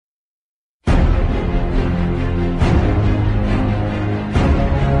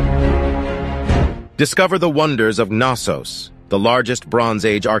Discover the wonders of Knossos, the largest Bronze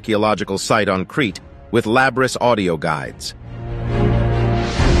Age archaeological site on Crete, with Labrys audio guides.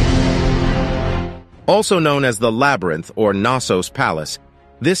 Also known as the Labyrinth or Knossos Palace,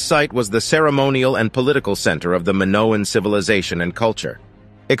 this site was the ceremonial and political center of the Minoan civilization and culture.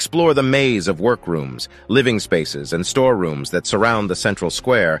 Explore the maze of workrooms, living spaces, and storerooms that surround the central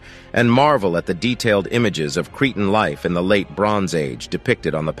square, and marvel at the detailed images of Cretan life in the late Bronze Age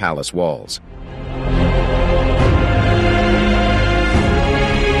depicted on the palace walls.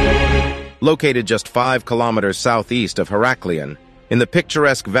 Located just 5 kilometers southeast of Heraklion, in the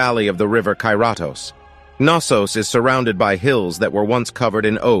picturesque valley of the river Kairos, Knossos is surrounded by hills that were once covered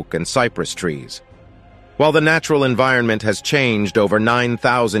in oak and cypress trees. While the natural environment has changed over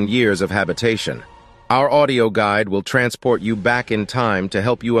 9,000 years of habitation, our audio guide will transport you back in time to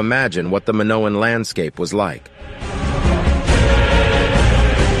help you imagine what the Minoan landscape was like.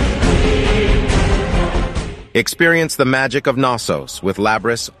 Experience the magic of Knossos with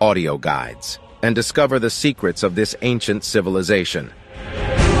Labrys audio guides and discover the secrets of this ancient civilization.